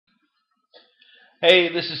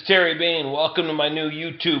Hey, this is Terry Bean. Welcome to my new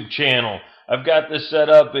YouTube channel. I've got this set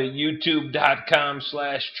up at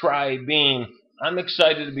youtube.com/trybean. I'm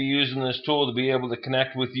excited to be using this tool to be able to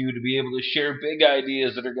connect with you, to be able to share big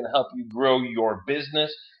ideas that are going to help you grow your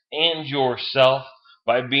business and yourself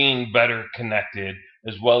by being better connected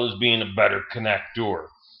as well as being a better connector.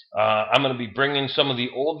 I'm going to be bringing some of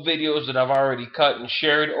the old videos that I've already cut and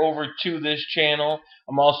shared over to this channel.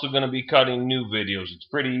 I'm also going to be cutting new videos. It's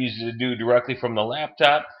pretty easy to do directly from the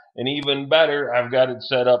laptop, and even better, I've got it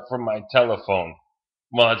set up from my telephone.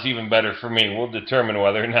 Well, it's even better for me. We'll determine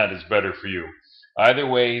whether or not it's better for you. Either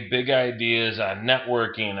way, big ideas on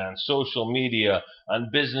networking, on social media, on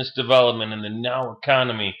business development in the now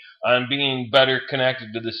economy, on being better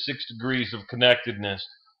connected to the 6 degrees of connectedness,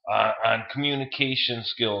 on communication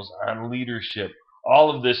skills, on leadership. All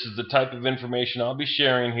of this is the type of information I'll be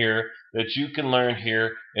sharing here that you can learn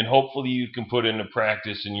here, and hopefully you can put into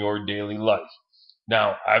practice in your daily life.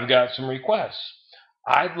 Now, I've got some requests.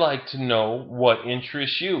 I'd like to know what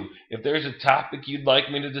interests you. If there's a topic you'd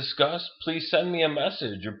like me to discuss, please send me a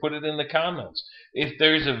message or put it in the comments. If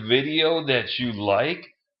there's a video that you like,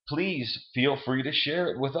 please feel free to share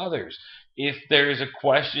it with others. If there's a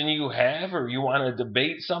question you have or you want to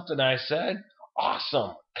debate something I said,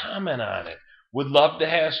 awesome. Comment on it. Would love to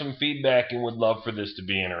have some feedback and would love for this to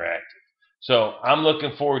be interactive. So I'm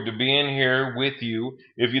looking forward to being here with you.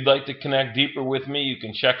 If you'd like to connect deeper with me, you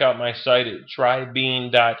can check out my site at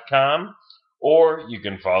trybean.com, or you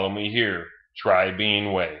can follow me here,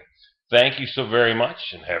 trybeanway. Thank you so very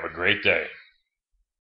much and have a great day.